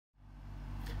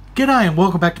G'day and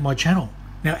welcome back to my channel.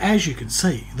 Now, as you can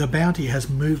see, the bounty has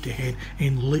moved ahead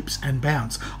in leaps and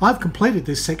bounds. I've completed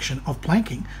this section of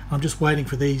planking. I'm just waiting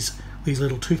for these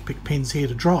little toothpick pins here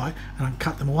to dry, and I can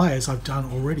cut them away as I've done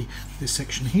already this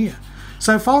section here.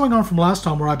 So following on from last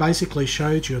time, where I basically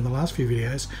showed you in the last few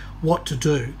videos what to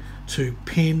do to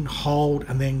pin, hold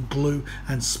and then glue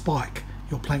and spike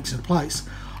your planks into place,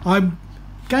 I'm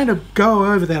going to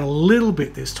go over that a little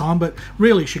bit this time, but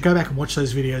really you should go back and watch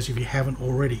those videos if you haven't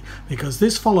already, because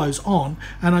this follows on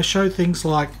and I show things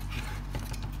like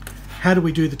how do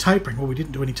we do the tapering. Well, we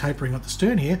didn't do any tapering at the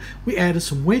stern here. We added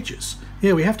some wedges.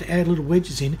 Yeah, we have to add little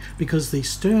wedges in because the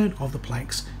stern of the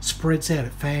planks spreads out,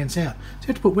 it fans out, so you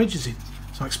have to put wedges in.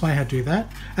 So I'll explain how to do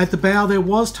that. At the bow there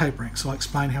was tapering, so I'll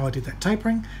explain how I did that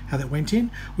tapering, how that went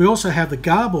in. We also have the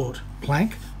garboard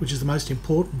plank, which is the most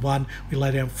important one we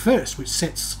lay down first, which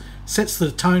sets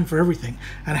the tone for everything,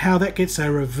 and how that gets a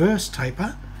reverse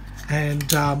taper,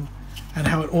 and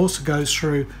how it also goes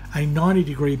through a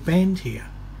 90-degree bend here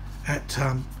at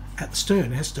the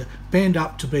stern. It has to bend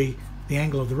up to be the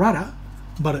angle of the rudder,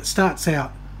 but it starts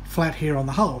out flat here on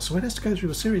the hull, so it has to go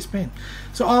through a serious bend.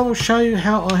 So I will show you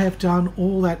how I have done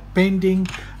all that bending,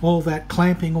 all that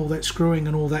clamping, all that screwing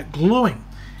and all that gluing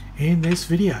in this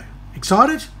video.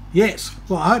 Excited? Yes,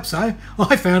 well I hope so.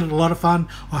 I found it a lot of fun.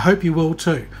 I hope you will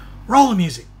too. Roll the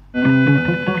music. You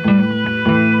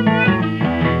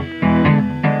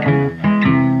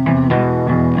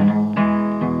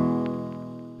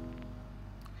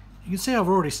can see I've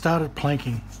already started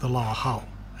planking the lower hull,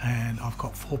 and I've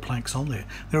got 4 planks on there.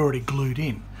 They're already glued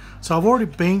in. So I've already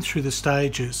been through the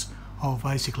stages of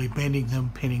basically bending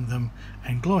them, pinning them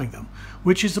and gluing them,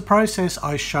 which is the process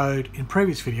I showed in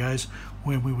previous videos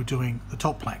when we were doing the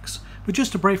top planks. But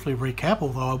just to briefly recap,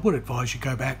 although I would advise you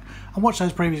go back and watch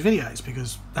those previous videos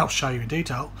because they'll show you in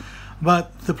detail,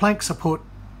 but the planks are put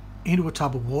into a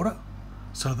tub of water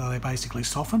so that they basically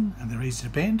soften and they're easy to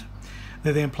bend.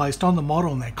 They're then placed on the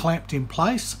model and they're clamped in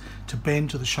place to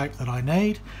bend to the shape that I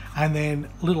need, and then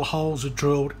little holes are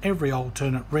drilled every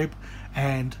alternate rib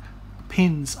and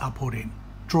pins are put in,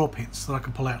 draw pins that I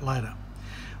can pull out later.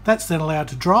 That's then allowed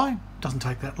to dry. Doesn't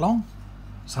take that long,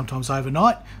 sometimes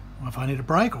overnight if I need a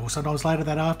break, or sometimes later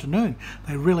that afternoon.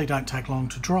 They really don't take long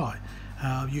to dry.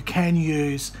 You can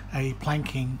use a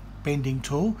planking bending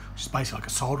tool, which is basically like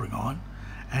a soldering iron,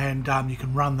 and you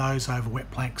can run those over wet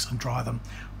planks and dry them.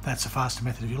 That's a faster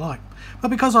method if you like. But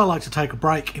because I like to take a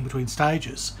break in between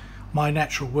stages, my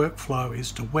natural workflow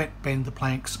is to wet bend the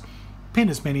planks, pin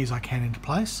as many as I can into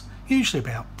place, usually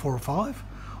about 4 or 5,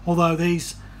 although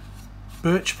these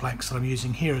birch planks that I'm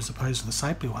using here as opposed to the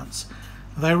Sapley ones,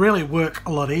 they really work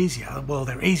a lot easier. Well,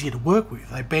 they're easier to work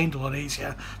with, they bend a lot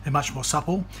easier, they're much more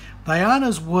supple. They aren't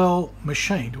as well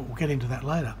machined, we'll get into that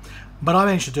later, but I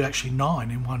managed to do actually 9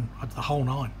 in one, the whole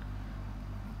 9.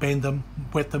 Bend them,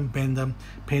 wet them, bend them,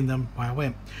 pin them, away I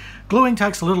went. Gluing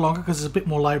takes a little longer because it's a bit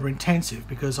more labour intensive,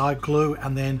 because I glue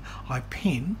and then I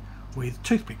pin with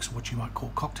toothpicks, what you might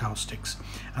call cocktail sticks,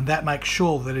 and that makes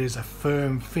sure that it is a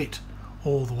firm fit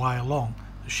all the way along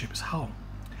the ship's hull.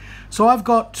 So I've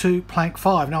got to plank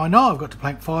 5. Now I know I've got to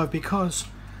plank 5 because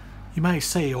you may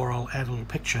see, or I'll add a little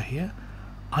picture here,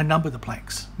 I numbered the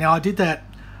planks. Now I did that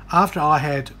after I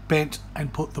had bent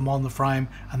and put them on the frame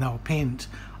and they were pinned.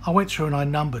 I went through and I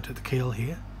numbered at the keel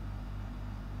here,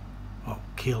 well,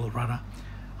 keel or rudder.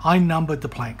 I numbered the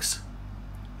planks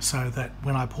so that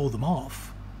when I pull them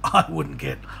off, I wouldn't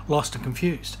get lost and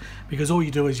confused, because all you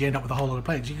do is you end up with a whole lot of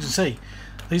planks. You can see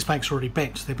these planks are already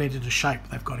bent. They're bent into shape.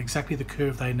 They've got exactly the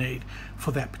curve they need for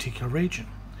that particular region.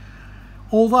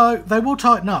 Although they will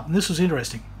tighten up, and this was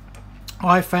interesting.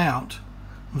 I found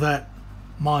that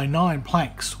my 9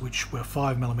 planks, which were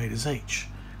 5mm each,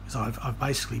 I've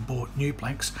basically bought new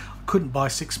planks. I couldn't buy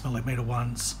 6mm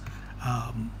ones.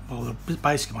 Well,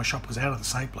 basically my shop was out of the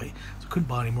Sapley, so I couldn't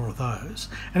buy any more of those.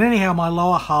 And anyhow, my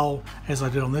lower hull, as I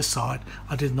did on this side,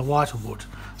 I did in the whiter wood.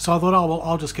 So I thought, oh well,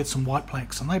 I'll just get some white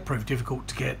planks, and they proved difficult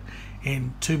to get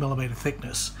in 2mm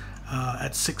thickness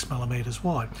at 6mm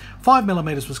wide.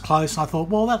 5mm was close, and I thought,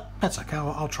 well, that's okay,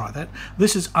 I'll try that.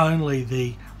 This is only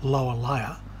the lower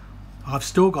layer. I've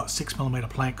still got 6mm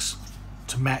planks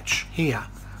to match here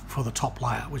for the top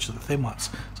layer, which are the thin ones.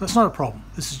 So it's not a problem.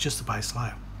 This is just the base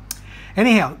layer.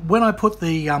 Anyhow, when I put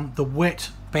the wet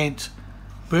bent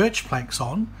birch planks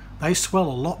on, they swell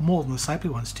a lot more than the Sapley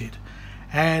ones did.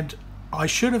 And I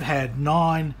should have had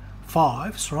 9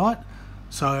 5s, right?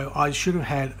 So I should have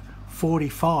had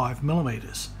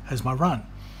 45mm as my run.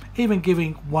 Even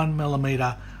giving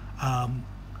 1mm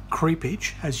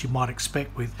creepage, as you might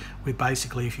expect with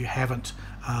basically if you haven't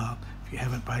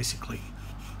basically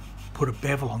put a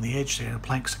bevel on the edge there and the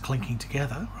planks are clinking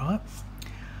together, right?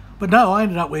 But no, I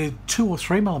ended up with 2 or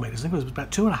 3 millimeters. I think it was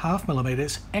about 2.5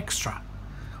 millimeters extra,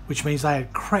 which means they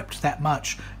had crept that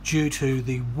much due to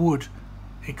the wood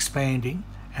expanding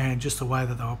and just the way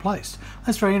that they were placed.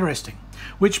 That's very interesting,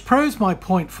 which proves my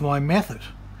point for my method.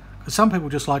 Because some people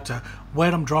just like to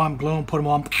wet them, dry them, glue them, put them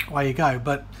on, away you go,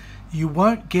 but you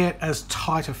won't get as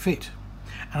tight a fit.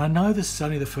 And I know this is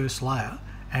only the first layer,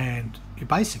 and you're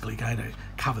basically going to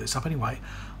cover this up anyway,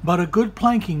 but a good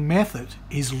planking method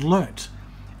is learnt.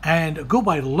 And a good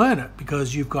way to learn it,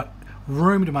 because you've got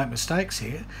room to make mistakes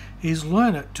here, is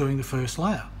learn it doing the first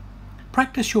layer.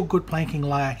 Practice your good planking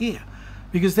layer here,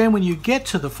 because then when you get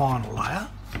to the final layer,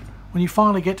 when you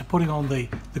finally get to putting on the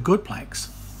good planks,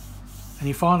 and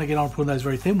you finally get on putting those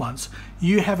very thin ones,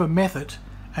 you have a method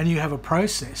and you have a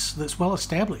process that's well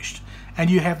established, and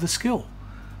you have the skill.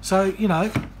 So, you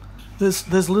know,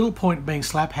 there's little point being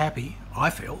slap happy, I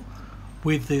feel,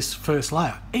 with this first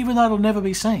layer, even though it'll never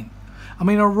be seen. I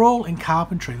mean, a rule in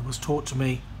carpentry that was taught to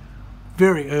me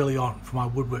very early on from my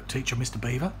woodwork teacher, Mr.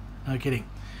 Beaver. No kidding.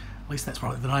 At least that's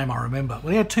probably the name I remember.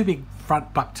 Well, he had 2 big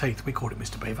front buck teeth. We called him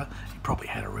Mr. Beaver. He probably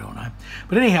had a real name.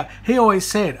 But anyhow, he always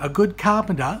said a good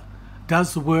carpenter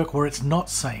does the work where it's not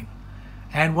seen.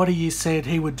 And what he said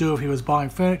he would do if he was buying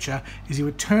furniture is he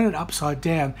would turn it upside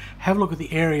down, have a look at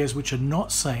the areas which are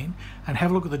not seen, and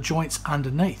have a look at the joints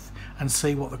underneath and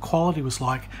see what the quality was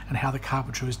like and how the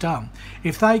carpentry was done.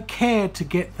 If they cared to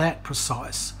get that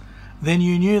precise, then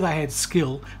you knew they had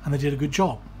skill and they did a good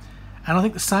job. And I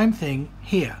think the same thing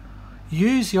here.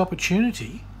 Use the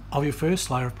opportunity of your first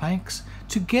layer of planks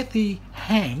to get the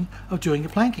hang of doing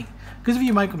your planking. Because if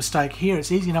you make a mistake here,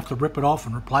 it's easy enough to rip it off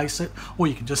and replace it, or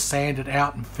you can just sand it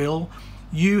out and fill.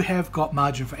 You have got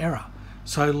margin for error.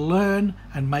 So learn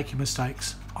and make your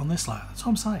mistakes on this layer. That's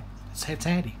what I'm saying. It's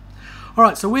handy. All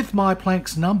right, so with my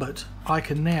planks numbered, I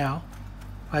can now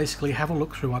basically have a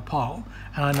look through my pile,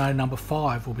 and I know number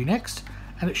 5 will be next,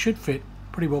 and it should fit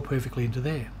pretty well perfectly into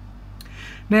there.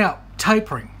 Now,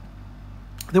 tapering.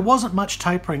 There wasn't much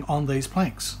tapering on these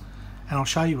planks, and I'll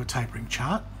show you a tapering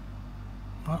chart.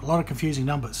 Right, a lot of confusing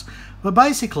numbers, but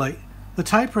basically the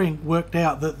tapering worked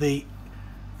out that the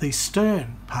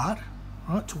stern part,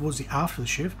 right towards the aft of the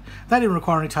shift, they didn't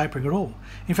require any tapering at all.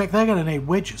 In fact, they're going to need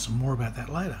wedges, and more about that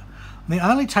later. And the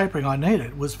only tapering I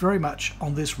needed was very much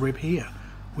on this rib here,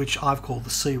 which I've called the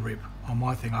C rib. On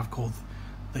my thing, I've called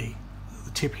the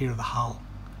tip here of the hull,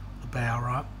 the bow,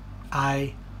 right?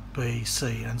 A, B,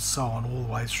 C, and so on, all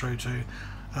the way through to,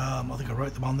 I think I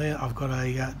wrote them on there. I've got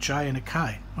a J and a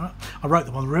K. Right? I wrote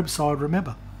them on the rib so I'd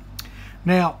remember.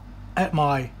 Now, at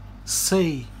my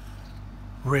C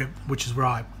rib, which is where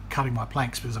I'm cutting my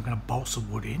planks because I'm going to balsa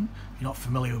wood in. If you're not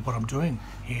familiar with what I'm doing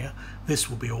here, this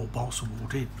will be all balsa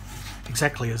wood in,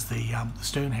 exactly as the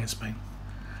stern has been.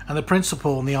 And the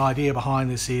principle and the idea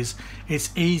behind this is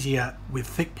it's easier with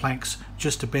thick planks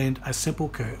just to bend a simple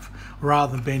curve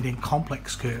rather than bending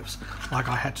complex curves like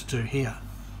I had to do here.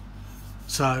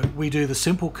 So we do the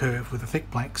simple curve with the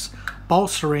thick planks,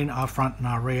 bolster in our front and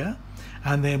our rear,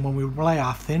 and then when we lay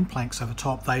our thin planks over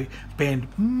top, they bend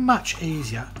much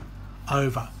easier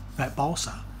over that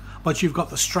balsa. But you've got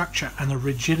the structure and the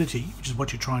rigidity, which is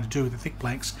what you're trying to do with the thick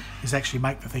planks, is actually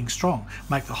make the thing strong,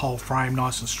 make the whole frame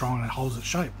nice and strong, and it holds its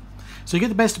shape. So you get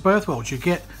the best of both worlds. You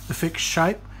get the fixed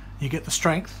shape, you get the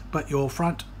strength, but your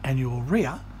front and your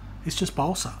rear is just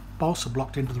balsa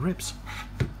blocked into the ribs.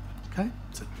 Okay,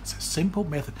 it's a simple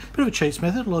method, bit of a cheats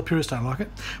method. A lot of purists don't like it,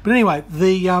 but anyway,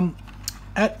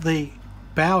 at the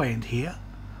bow end here,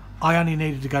 I only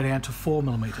needed to go down to 4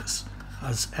 millimeters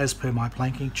as per my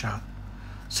planking chart.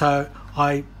 So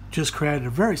I just created a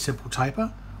very simple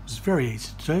taper. It was very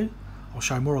easy to do. I'll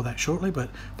show more of that shortly, but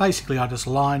basically I just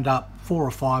lined up 4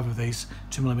 or 5 of these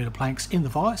 2 millimeter planks in the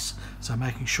vise, so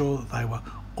making sure that they were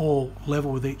all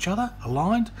level with each other,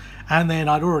 aligned, and then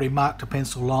I'd already marked a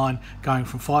pencil line going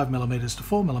from 5 millimeters to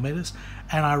 4 millimeters,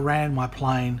 and I ran my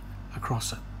plane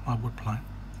across it, my wood plane,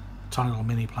 tiny little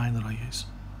mini plane that I use.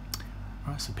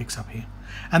 Right, so it picks up here,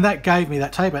 and that gave me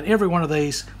that taper. And every one of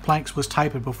these planks was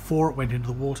tapered before it went into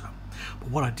the water. But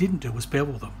what I didn't do was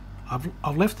bevel them.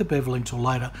 I've left the beveling till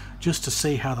later just to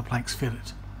see how the planks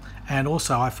fitted. And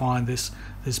also I find this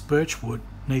birch wood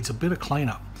needs a bit of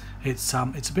cleanup. It's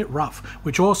a bit rough,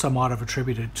 which also might have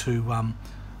attributed to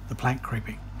the plank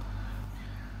creeping.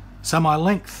 So my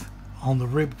length on the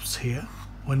ribs here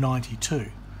were 92.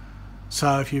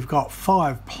 So if you've got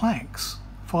 5 planks,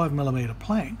 5 millimeter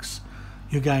planks,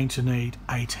 you're going to need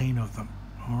 18 of them.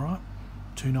 All right,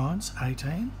 2 9s,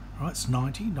 18. Right, it's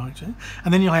 90, 92.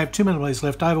 And then you'll have 2 millimetres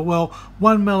left over. Well,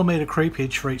 1 millimetre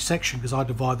creepage for each section, because I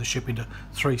divide the ship into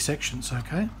 3 sections,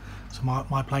 okay? So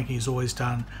my planking is always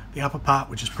done the upper part,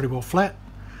 which is pretty well flat,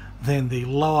 then the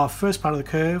lower first part of the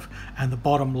curve, and the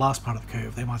bottom last part of the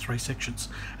curve. They're my 3 sections.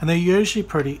 And they're usually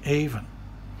pretty even.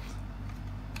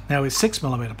 Now with 6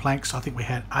 millimetre planks, I think we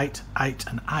had 8, 8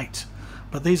 and 8.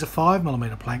 But these are 5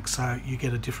 millimetre planks, so you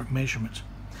get a different measurement.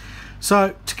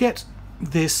 So to get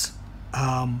this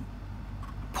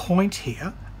point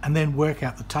here and then work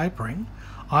out the tapering,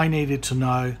 I needed to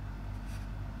know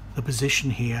the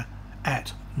position here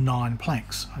at 9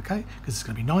 planks, okay? Because it's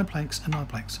going to be 9 planks and 9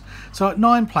 planks. So at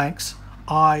 9 planks,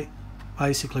 I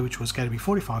basically, which was going to be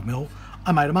 45 mil,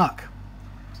 I made a mark.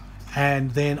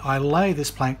 And then I lay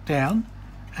this plank down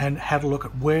and had a look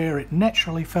at where it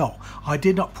naturally fell. I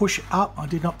did not push it up, I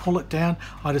did not pull it down,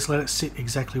 I just let it sit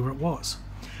exactly where it was.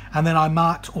 And then I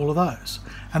marked all of those.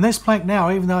 And this plank now,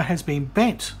 even though it has been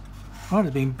bent, right,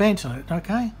 it's been bent on it,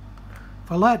 okay?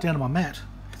 If I lay it down on my mat,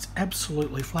 it's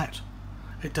absolutely flat.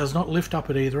 It does not lift up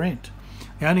at either end.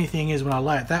 The only thing is when I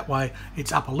lay it that way,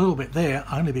 it's up a little bit there,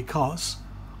 only because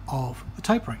of the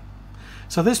tapering.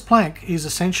 So this plank is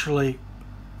essentially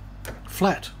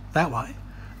flat that way.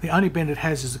 The only bend it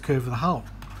has is the curve of the hull.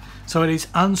 So it is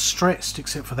unstressed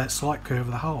except for that slight curve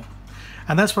of the hull.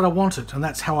 And that's what I wanted, and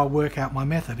that's how I work out my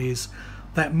method, is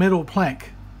that middle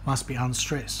plank must be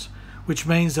unstressed, which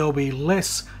means there'll be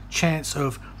less chance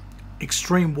of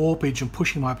extreme warpage and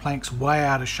pushing my planks way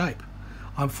out of shape.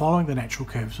 I'm following the natural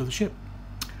curves of the ship.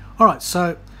 Alright,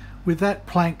 so with that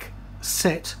plank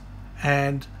set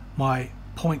and my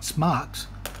points marked,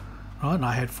 right, and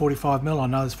I had 45 mil, I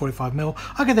know there's 45 mil,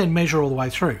 I could then measure all the way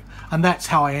through. And that's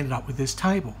how I ended up with this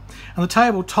table. And the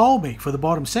table told me for the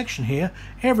bottom section here,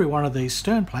 every one of these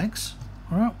stern planks,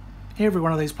 right, every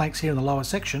one of these planks here in the lower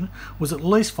section was at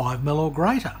least 5 mil or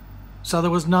greater. So there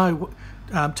was no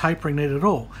tapering needed at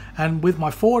all. And with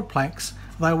my forward planks,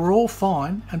 they were all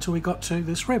fine until we got to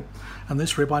this rib. And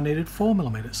this rib I needed 4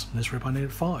 millimeters, and this rib I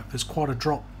needed 5. There's quite a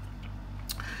drop.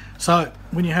 So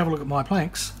when you have a look at my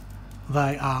planks,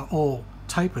 they are all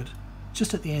tapered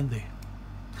just at the end there.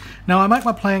 Now I make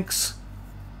my planks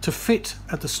to fit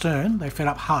at the stern. They fit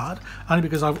up hard only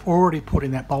because I've already put in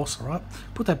that balsa, right?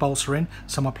 Put that balsa in,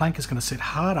 so my plank is going to sit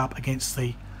hard up against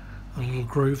the little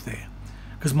groove there.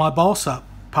 Because my balsa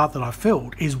part that I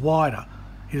filled is wider.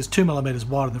 It is 2 millimeters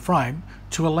wider than the frame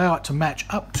to allow it to match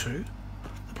up to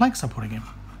the planks I'm putting in.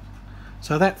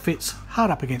 So that fits hard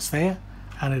up against there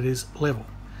and it is level.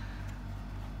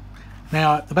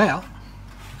 Now at the bow,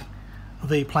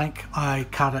 the plank, I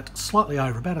cut it slightly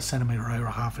over, about 1 centimetre over,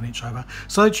 1/2 inch over,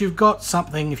 so that you've got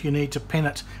something if you need to pin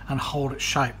it and hold its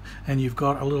shape, and you've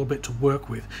got a little bit to work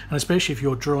with. And especially if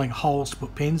you're drilling holes to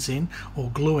put pins in or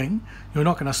gluing, you're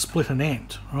not going to split an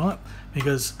end, right?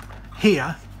 Because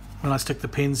here, when I stick the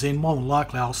pins in, more than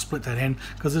likely I'll split that end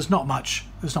because there's not much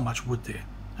wood there,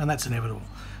 and that's inevitable.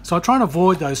 So I try and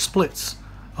avoid those splits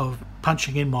of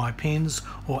punching in my pins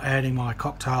or adding my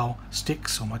cocktail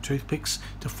sticks or my toothpicks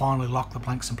to finally lock the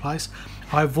planks in place.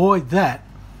 I avoid that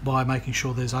by making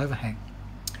sure there's overhang.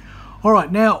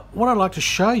 Alright, now what I'd like to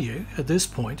show you at this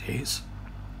point is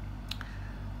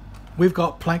we've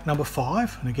got plank number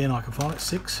 5, and again I can find it,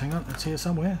 6, hang on, it's here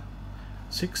somewhere,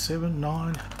 6, 7,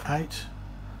 9, 8,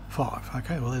 5.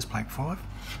 Okay, well there's plank 5.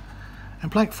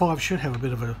 And plank 5 should have a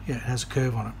bit of a, yeah, it has a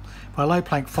curve on it. If I lay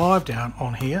plank 5 down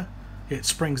on here, it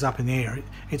springs up in the air.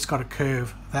 It's got a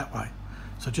curve that way.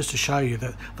 So just to show you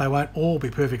that they won't all be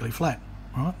perfectly flat,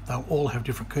 right? They'll all have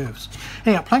different curves.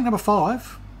 Now, plank number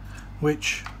 5,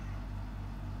 which,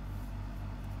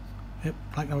 yep,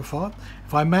 plank number 5.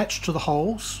 If I match to the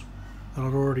holes that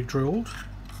I've already drilled,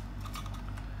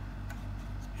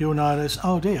 you'll notice,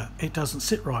 oh dear, it doesn't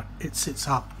sit right. It sits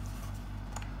up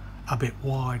a bit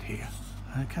wide here.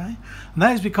 Okay, and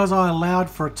that is because I allowed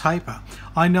for a taper.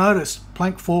 I noticed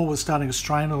plank 4 was starting to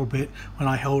strain a little bit when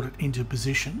I held it into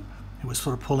position. It was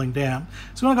sort of pulling down.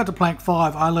 So when I got to plank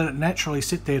 5, I let it naturally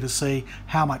sit there to see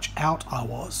how much out I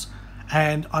was,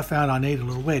 and I found I needed a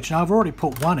little wedge. Now I've already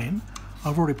put one in.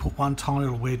 I've already put one tiny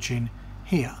little wedge in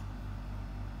here.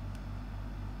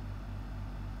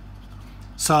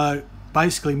 So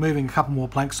basically moving a couple more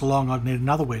planks along, I'd need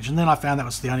another wedge, and then I found that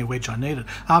was the only wedge I needed.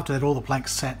 After that, all the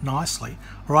planks sat nicely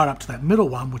right up to that middle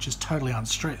one, which is totally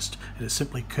unstressed. It is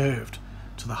simply curved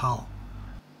to the hull.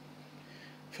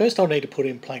 First I'll need to put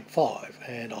in plank 5,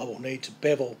 and I will need to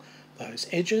bevel those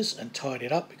edges and tidy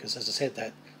it up because, as I said,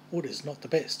 that wood is not the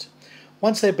best.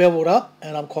 Once they're beveled up,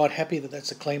 and I'm quite happy that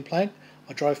that's a clean plank,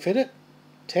 I dry fit it,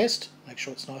 test, make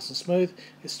sure it's nice and smooth,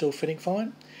 it's still fitting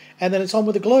fine, and then it's on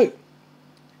with the glue.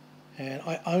 and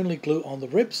I only glue on the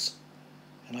ribs,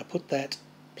 and I put that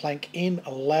plank in,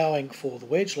 allowing for the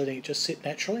wedge, letting it just sit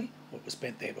naturally. Well, it was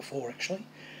bent there before actually.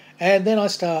 And then I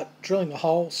start drilling the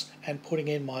holes and putting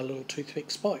in my little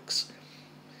toothpick spikes.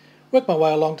 Work my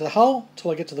way along to the hole till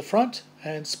I get to the front,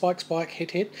 and spike, spike,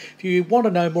 hit, hit. If you want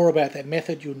to know more about that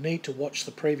method, you'll need to watch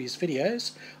the previous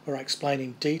videos where I explain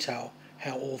in detail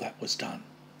how all that was done.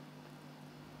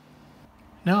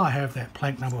 Now I have that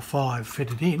plank number 5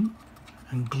 fitted in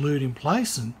and glued in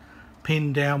place and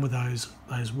pinned down with those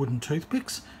wooden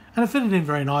toothpicks, and it fitted in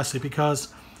very nicely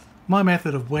because my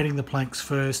method of wetting the planks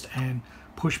first and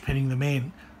push pinning them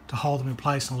in to hold them in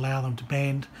place and allow them to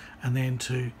bend and then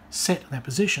to set in that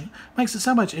position makes it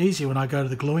so much easier when I go to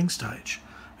the gluing stage,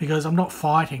 because I'm not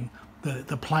fighting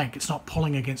the plank. It's not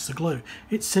pulling against the glue.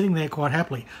 It's sitting there quite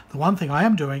happily. The one thing I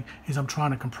am doing is I'm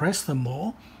trying to compress them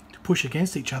more to push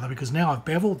against each other, because now I've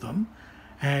beveled them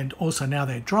and also now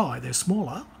they're dry, they're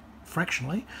smaller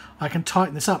fractionally. I can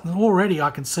tighten this up, and already I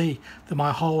can see that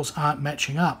my holes aren't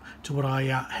matching up to what I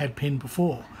had pinned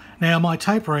before. Now my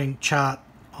tapering chart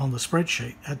on the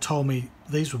spreadsheet had told me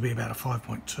these would be about a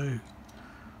 5.2,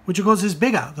 which of course is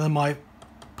bigger than my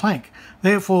plank.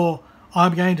 Therefore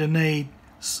I'm going to need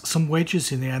some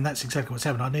wedges in there, and that's exactly what's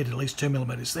happened. I need at least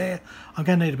 2mm there. I'm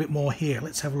going to need a bit more here.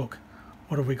 Let's have a look.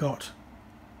 What have we got?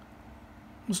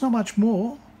 There's not much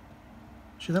more.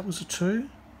 See, that was a 2.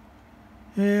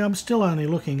 Yeah, I'm still only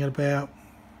looking at a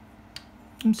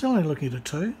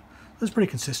 2. That's pretty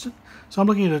consistent. So I'm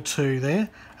looking at a 2 there,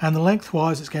 and the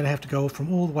lengthwise it's going to have to go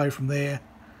from all the way from there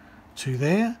to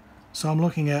there. So I'm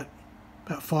looking at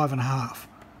about 5.5.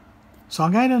 So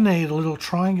I'm going to need a little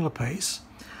triangular piece,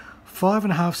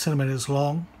 5.5 centimeters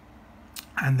long,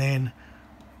 and then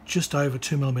just over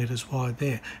 2mm wide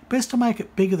there. Best to make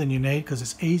it bigger than you need, because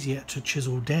it's easier to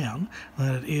chisel down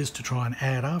than it is to try and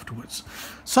add afterwards.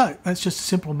 So that's just a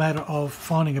simple matter of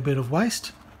finding a bit of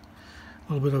waste,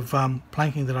 a little bit of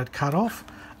planking that I'd cut off.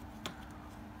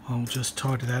 I'll just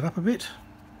tidy that up a bit.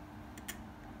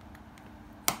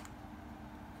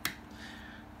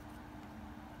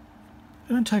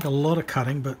 It don't take a lot of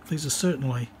cutting, but these are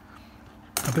certainly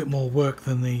a bit more work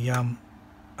than the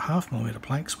 0.5mm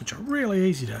planks, which are really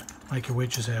easy to make your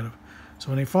wedges out of.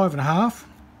 So I need 5.5,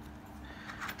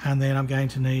 and then I'm going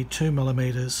to need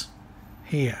 2mm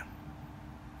here.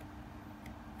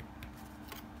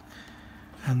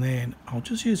 And then I'll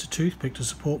just use a toothpick to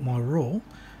support my rule,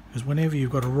 because whenever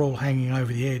you've got a rule hanging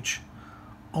over the edge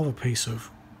of a piece of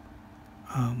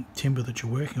timber that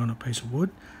you're working on, a piece of wood,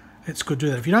 it's good to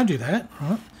do that. If you don't do that,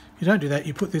 right, if you don't do that,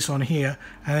 you put this on here,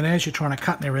 and then as you're trying to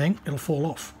cut and everything, it'll fall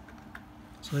off.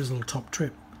 So there's a little top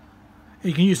trip.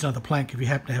 You can use another plank if you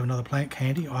happen to have another plank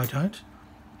handy. I don't.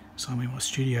 So I'm in my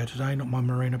studio today, not my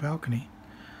marina balcony.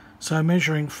 So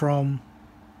measuring from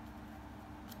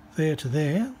there to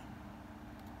there,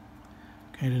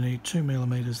 going to need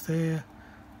 2mm there.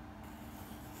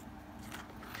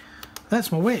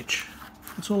 That's my wedge.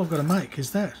 That's all I've got to make,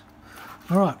 is that.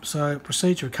 Alright, so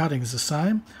procedure of cutting is the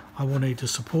same. I will need to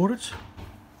support it.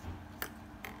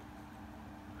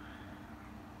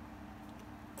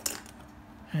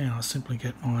 And I'll simply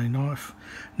get my knife.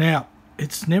 Now,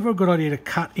 it's never a good idea to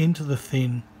cut into the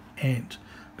thin end,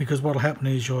 because what will happen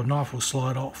is your knife will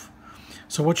slide off.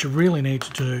 So what you really need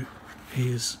to do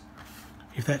is,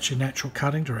 if that's your natural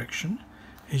cutting direction,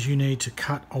 is you need to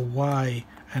cut away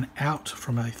and out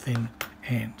from a thin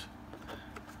end.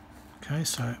 Okay,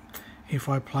 so if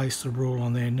I place the rule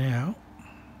on there now,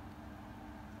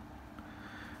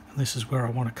 and this is where I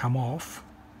want to come off,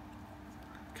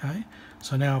 okay,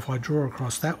 so now if I draw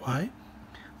across that way,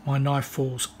 my knife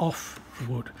falls off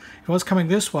the wood. If I was coming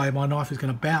this way, my knife is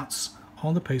going to bounce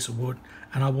on the piece of wood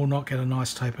and I will not get a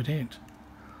nice tapered end.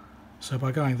 So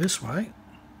by going this way,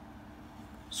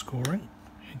 scoring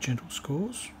in gentle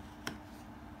scores,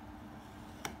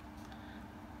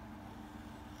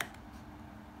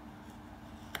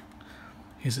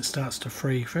 as it starts to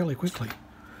free fairly quickly.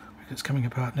 It's coming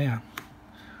apart now.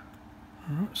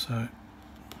 Alright, so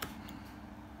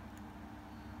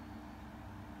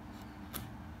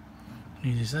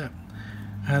use that.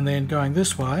 And then going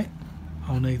this way,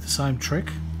 I'll need the same trick.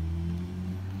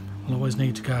 I'll always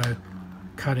need to go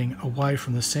cutting away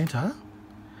from the centre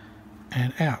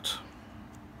and out.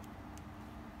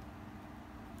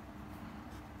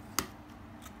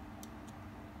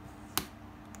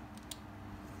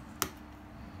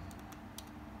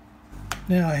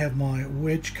 Now I have my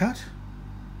wedge cut.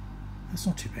 That's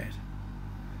not too bad.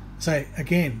 So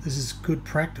again, this is good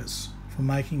practice for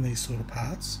making these sort of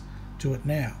parts. Do it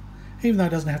now. Even though it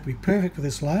doesn't have to be perfect for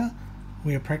this layer,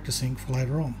 we are practicing for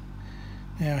later on.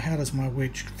 Now, how does my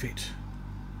wedge fit?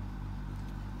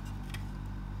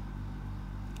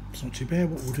 That's not too bad.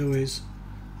 What we'll do is,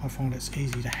 I find it's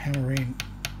easy to hammer in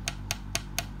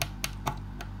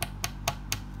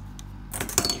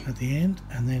at the end,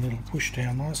 and then it'll push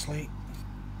down nicely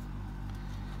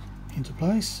into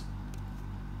place.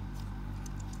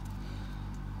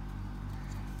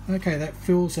 Okay, that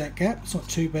fills that gap. It's not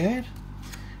too bad.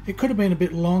 It could have been a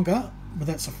bit longer, but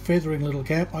that's a feathering little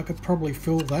gap. I could probably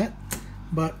fill that,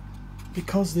 but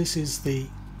because this is the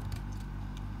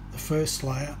first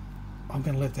layer, I'm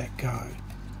going to let that go.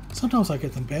 Sometimes I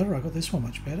get them better. I got this one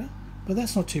much better, but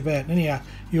that's not too bad. And anyhow,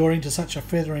 you're into such a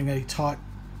featheringly tight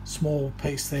small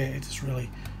piece there,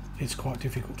 it's quite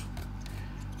difficult.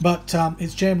 But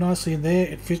it's jammed nicely in there,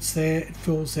 it fits there, it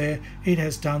fills there, it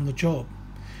has done the job.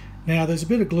 Now there's a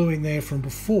bit of gluing there from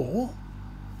before,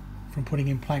 from putting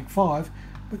in plank 5,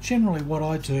 but generally what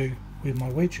I do with my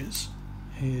wedges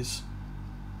is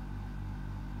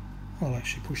I'll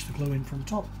actually push the glue in from the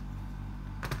top.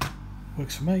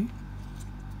 Works for me.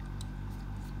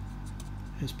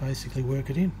 Just basically work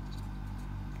it in.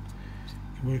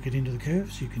 You can work it into the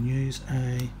curves. You can use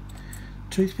a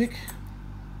toothpick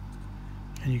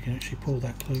and you can actually pull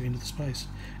that glue into the space.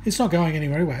 It's not going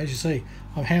anywhere anyway. As you see,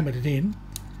 I've hammered it in,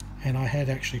 and I had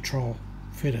actually trial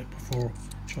fit it before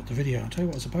I shot the video. I'll tell you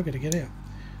what, it was a bugger to get out.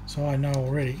 So I know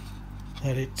already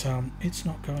that it's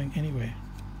not going anywhere.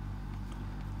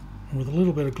 And with a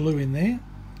little bit of glue in there,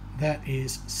 that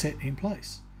is set in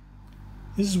place.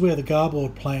 This is where the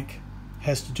garboard plank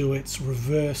has to do its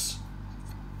reverse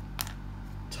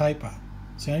taper.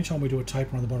 It's the only time we do a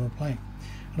taper on the bottom of the plank.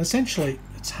 And essentially,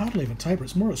 it's hardly even taper,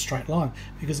 it's more a straight line,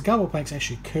 because the garboard plank's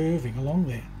actually curving along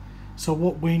there. So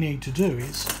what we need to do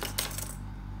is,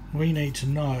 we need to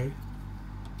know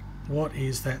what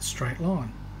is that straight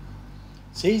line.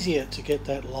 It's easier to get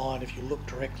that line if you look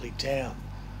directly down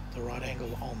the right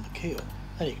angle on the keel.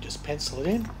 And you can just pencil it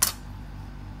in,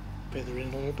 feather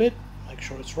in a little bit, make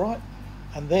sure it's right,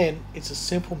 and then it's a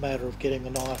simple matter of getting the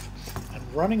knife and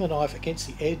running the knife against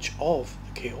the edge of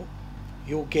the keel.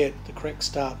 You'll get the correct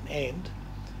start and end,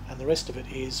 and the rest of it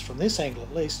is, from this angle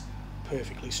at least,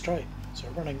 perfectly straight. So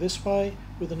running this way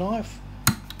with the knife,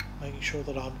 making sure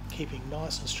that I'm keeping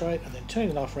nice and straight, and then turning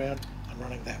the knife around and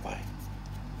running that way.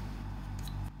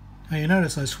 Now you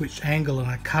notice I switched angle and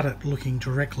I cut it looking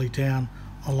directly down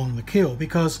along the keel,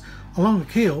 because along the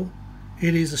keel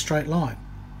it is a straight line.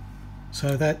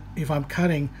 So that if I'm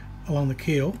cutting along the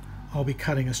keel, I'll be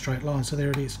cutting a straight line. So there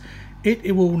it is.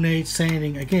 It will need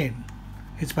sanding again.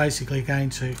 It's basically going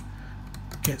to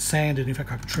get sanded. In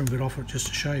fact, I can trim a bit off it just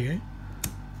to show you.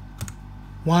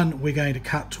 One, we're going to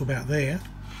cut to about there,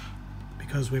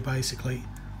 because we're basically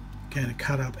going to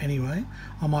cut up anyway.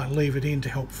 I might leave it in to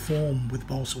help form with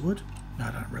balsa wood. No,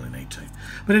 I don't really need to.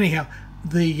 But anyhow,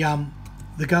 the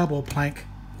garboard plank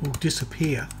will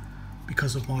disappear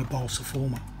because of my balsa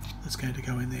former that's going to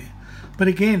go in there. But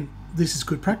again, this is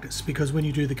good practice, because when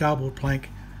you do the garboard plank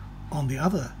on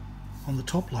the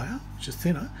top layer, which is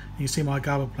thinner, and you see my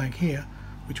garboard plank here,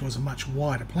 which was a much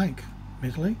wider plank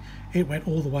mentally, it went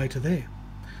all the way to there.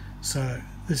 So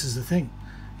this is the thing,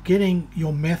 getting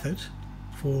your method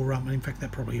for, and in fact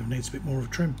that probably even needs a bit more of a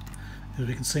trim, as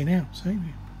we can see now. See,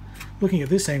 looking at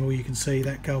this angle, you can see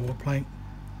that garboard plank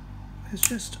is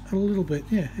just a little bit,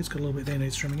 yeah, it's got a little bit there,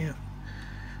 needs trimming out.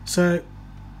 So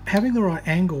having the right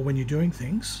angle when you're doing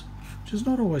things, which is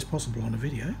not always possible on a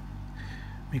video,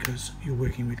 because you're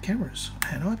working with cameras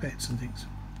and iPads and things.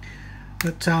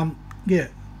 But yeah,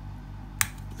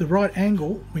 the right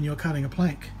angle when you're cutting a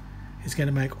plank is going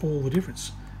to make all the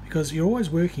difference, because you're always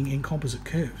working in composite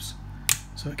curves,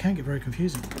 so it can get very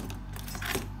confusing.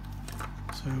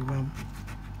 So there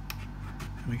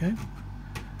we go,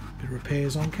 bit of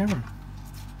repairs on camera.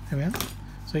 There we are.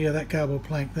 So yeah, that garboard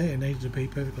plank there needed to be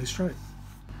perfectly straight.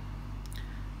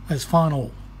 Those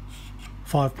final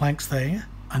 5 planks there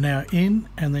are now in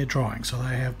and they're drying, so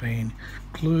they have been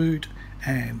glued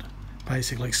and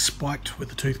basically spiked with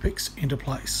the toothpicks into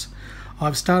place.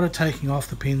 I've started taking off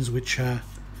the pins which are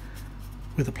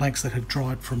with the planks that had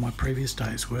dried from my previous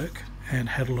day's work, and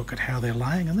had a look at how they're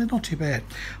laying, and they're not too bad.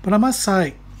 But I must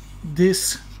say,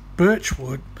 this birch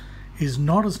wood is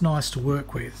not as nice to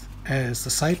work with as the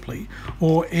sapele,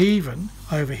 or even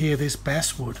over here this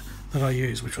basswood that I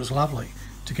use, which was lovely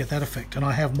to get that effect. And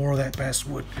I have more of that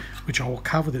basswood, which I will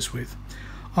cover this with.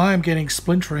 I am getting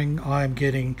splintering, I am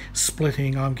getting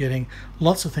splitting, I'm getting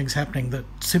lots of things happening that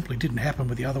simply didn't happen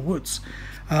with the other woods.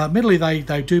 Admittedly,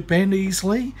 they do bend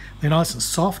easily, they're nice and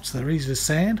soft, so they're easy to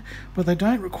sand, but they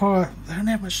don't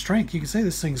have much strength. You can see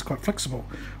this thing is quite flexible,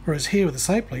 whereas here with the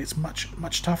sapele it's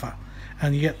much tougher,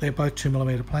 and yet they're both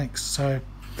 2mm planks. So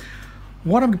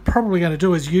What I'm probably going to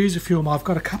do is use a few of them. I've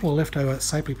got a couple of leftover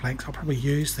Sapele planks. I'll probably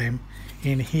use them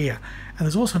in here. And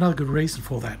there's also another good reason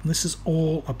for that. And this is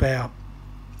all about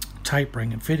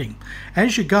tapering and fitting.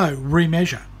 As you go,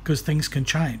 remeasure, because things can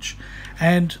change.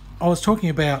 And I was talking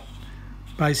about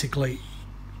basically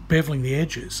beveling the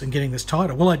edges and getting this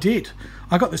tighter. Well, I did.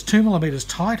 I got this 2mm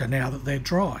tighter now that they're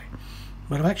dry.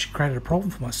 But I've actually created a problem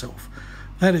for myself.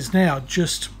 That is now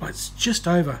it's just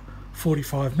over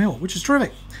 45mm, which is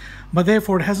terrific. But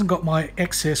therefore it hasn't got my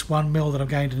excess 1mm that I'm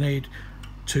going to need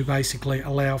to basically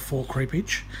allow for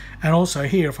creepage. And also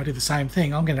here, if I do the same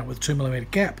thing, I'm going to end up with a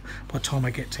 2mm gap by the time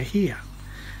I get to here.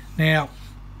 Now,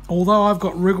 although I've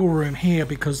got wriggle room here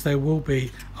because there will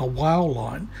be a wale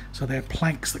line, so there are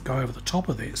planks that go over the top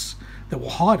of this that will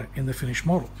hide it in the finished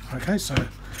model. Okay, so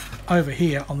over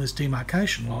here on this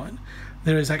demarcation line,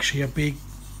 there is actually a big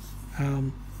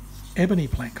ebony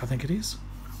plank, I think it is.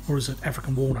 Or is it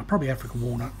African walnut? Probably African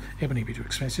walnut. Ebony would be too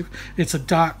expensive. It's a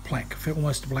dark plank,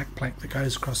 almost a black plank that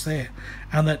goes across there.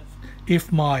 And that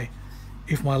if my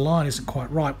line isn't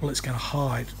quite right, well, it's going to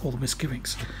hide all the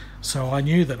misgivings. So I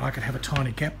knew that I could have a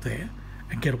tiny gap there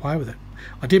and get away with it.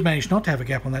 I did manage not to have a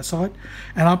gap on that side.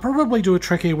 And I'll probably do a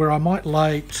trick here where I might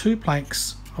lay 2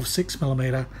 planks of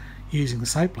 6mm using the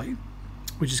Sapele,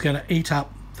 which is going to eat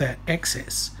up that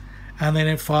excess. And then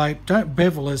if I don't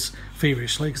bevel as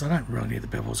feverishly, because I don't really need the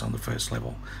bevels on the first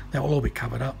level, that will all be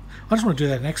covered up. I just want to do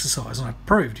that in exercise, and I've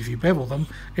proved if you bevel them,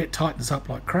 it tightens up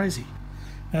like crazy.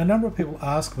 Now, a number of people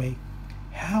ask me,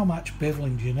 how much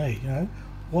beveling do you need? You know,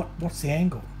 what's the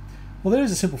angle? Well, there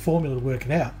is a simple formula to work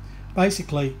it out.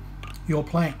 Basically, your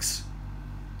planks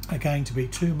are going to be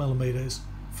 2mm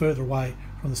further away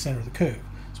from the centre of the curve.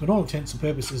 So in all intents and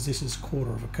purposes, this is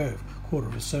quarter of a curve, quarter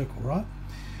of a circle, right?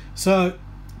 So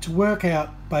to work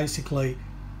out basically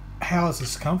how has the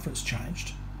circumference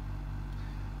changed,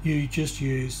 you just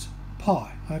use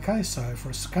pi. Okay, so for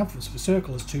a circumference of a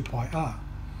circle is 2 pi r.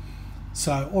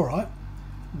 So all right,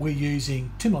 we're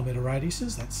using 2mm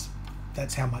radiuses.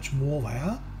 That's how much more they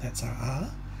are. That's our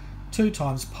r. 2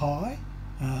 times pi.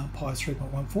 Pi is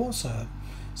 3.14, so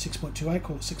 6.28.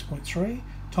 Call it 6.3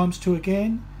 times 2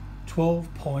 again,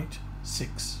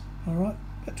 12.6. All right,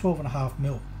 about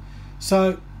 12.5mm.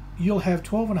 So you'll have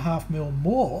 12.5mm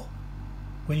more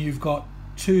when you've got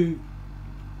 2mm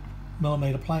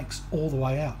planks all the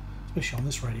way out, especially on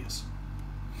this radius.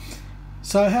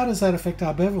 So how does that affect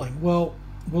our beveling? Well,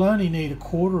 we'll only need a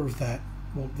quarter of that.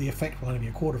 Well, the effect will only be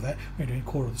a quarter of that. We're doing a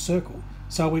quarter of the circle.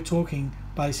 So we're talking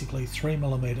basically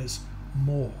 3mm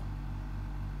more,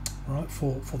 right,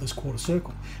 for this quarter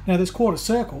circle. Now this quarter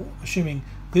circle, assuming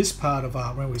this part of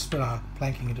our, when we split our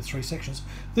planking into 3 sections,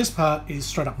 this part is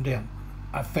straight up and down.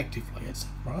 Effectively, it's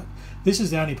right. This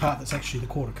is the only part that's actually the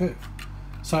quarter curve,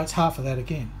 so it's half of that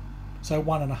again. So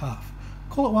 1.5.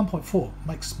 Call it 1.4.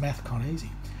 Makes math kind of easy.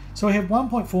 So we have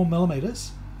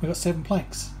 1.4mm. We've got 7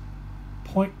 planks.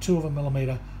 0.2 of a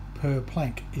millimetre per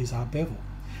plank is our bevel.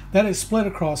 That is split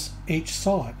across each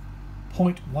side.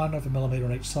 0.1 of a millimetre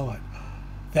on each side.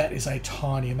 That is a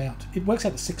tiny amount. It works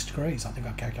out to 6 degrees. I think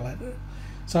I calculated it.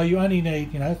 So you only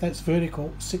need, you know, if that's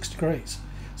vertical, 6 degrees.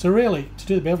 So really, to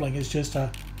do the beveling is just a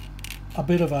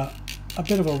bit of a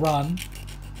run,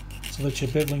 so that you're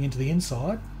beveling into the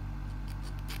inside.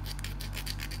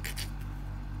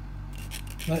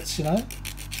 That's, you know,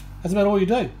 that's about all you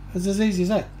do. It's as easy as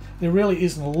that. There really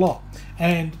isn't a lot.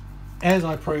 And as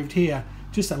I proved here,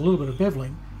 just a little bit of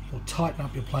beveling will tighten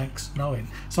up your planks no end.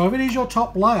 So if it is your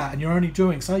top layer and you're only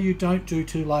doing, say you don't do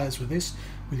 2 layers with this,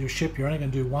 with your ship, you're only going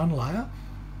to do 1 layer,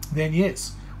 then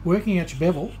yes, working out your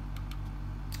bevel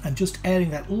and just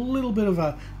adding that little bit of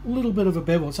a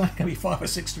bevel, it's only going to be 5 or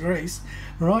 6 degrees,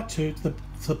 right, to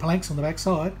the planks on the back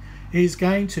side, is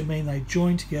going to mean they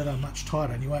join together much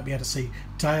tighter and you won't be able to see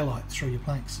daylight through your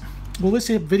planks. Well, this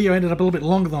video ended up a little bit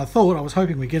longer than I thought. I was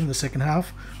hoping we'd get in the second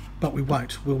half, but we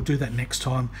won't. We'll do that next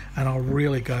time, and I'll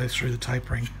really go through the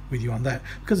tapering with you on that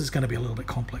because it's going to be a little bit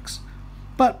complex.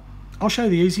 But I'll show you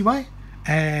the easy way,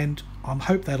 and I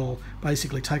hope that'll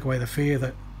basically take away the fear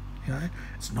that, you know,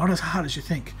 it's not as hard as you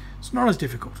think. It's not as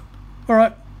difficult. All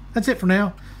right, that's it for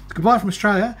now. It's goodbye from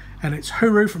Australia, and it's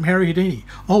hooroo from Harry Houdini.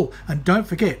 Oh, and don't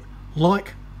forget,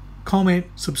 like, comment,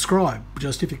 subscribe.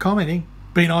 Just if you're commenting,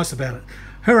 be nice about it.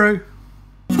 Hooroo.